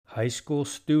High school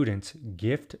students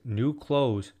gift new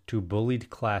clothes to bullied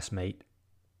classmate.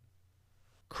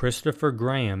 Christopher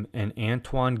Graham and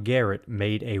Antoine Garrett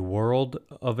made a world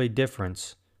of a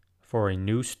difference for a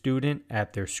new student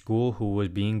at their school who was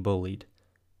being bullied.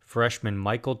 Freshman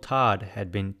Michael Todd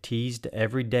had been teased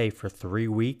every day for 3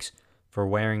 weeks for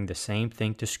wearing the same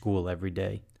thing to school every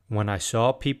day. When I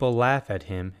saw people laugh at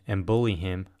him and bully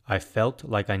him, I felt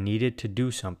like I needed to do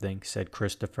something, said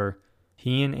Christopher.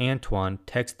 He and Antoine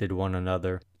texted one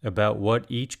another about what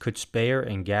each could spare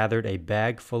and gathered a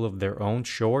bag full of their own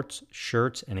shorts,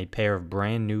 shirts, and a pair of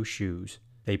brand new shoes.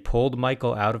 They pulled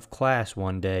Michael out of class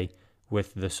one day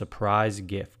with the surprise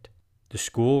gift. The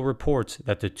school reports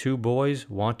that the two boys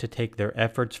want to take their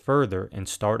efforts further and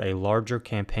start a larger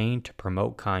campaign to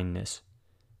promote kindness.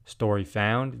 Story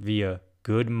found via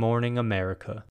Good Morning America.